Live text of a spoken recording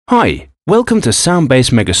Hi, welcome to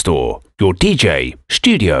Soundbase Megastore, your DJ,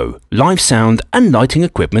 studio, live sound and lighting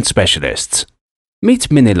equipment specialists. Meet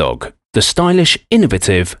Minilogue, the stylish,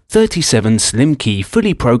 innovative, 37 slim key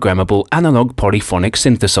fully programmable analog polyphonic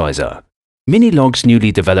synthesizer. Minilogue's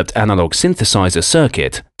newly developed analog synthesizer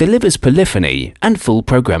circuit delivers polyphony and full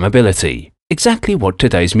programmability, exactly what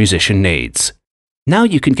today's musician needs. Now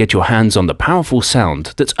you can get your hands on the powerful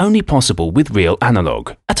sound that's only possible with real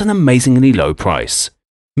analog at an amazingly low price.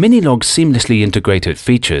 Minilogue's seamlessly integrated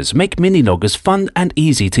features make Minilogue as fun and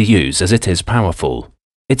easy to use as it is powerful.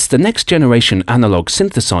 It's the next generation analog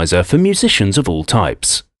synthesizer for musicians of all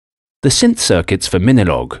types. The synth circuits for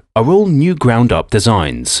Minilogue are all new ground-up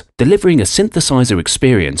designs, delivering a synthesizer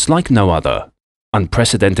experience like no other.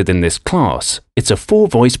 Unprecedented in this class, it's a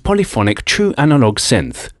 4-voice polyphonic true analog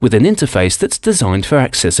synth with an interface that's designed for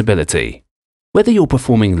accessibility. Whether you're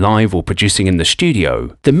performing live or producing in the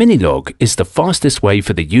studio, the Minilogue is the fastest way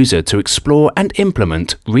for the user to explore and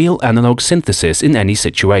implement real analog synthesis in any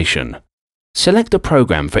situation. Select a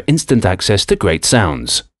program for instant access to great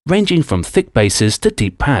sounds, ranging from thick basses to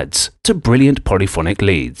deep pads to brilliant polyphonic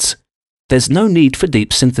leads. There's no need for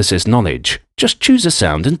deep synthesis knowledge, just choose a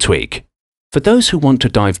sound and tweak. For those who want to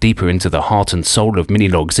dive deeper into the heart and soul of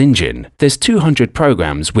Minilogue's engine, there's 200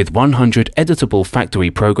 programs with 100 editable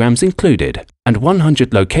factory programs included, and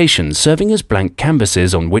 100 locations serving as blank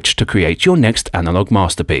canvases on which to create your next analog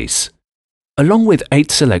masterpiece. Along with 8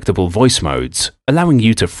 selectable voice modes, allowing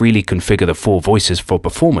you to freely configure the 4 voices for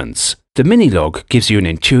performance, the Minilogue gives you an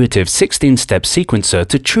intuitive 16-step sequencer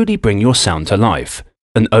to truly bring your sound to life.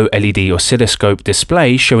 An OLED oscilloscope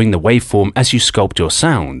display showing the waveform as you sculpt your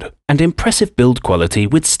sound, and impressive build quality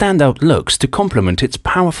with standout looks to complement its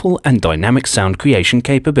powerful and dynamic sound creation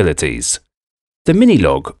capabilities. The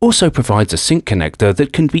Minilogue also provides a sync connector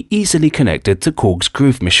that can be easily connected to Korg's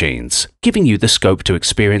Groove machines, giving you the scope to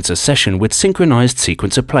experience a session with synchronized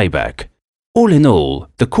sequencer playback. All in all,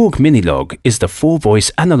 the Korg Minilogue is the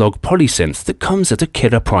 4-voice analog polysynth that comes at a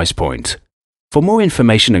killer price point. For more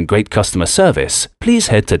information and great customer service, please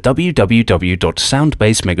head to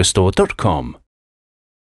www.soundbasemegastore.com.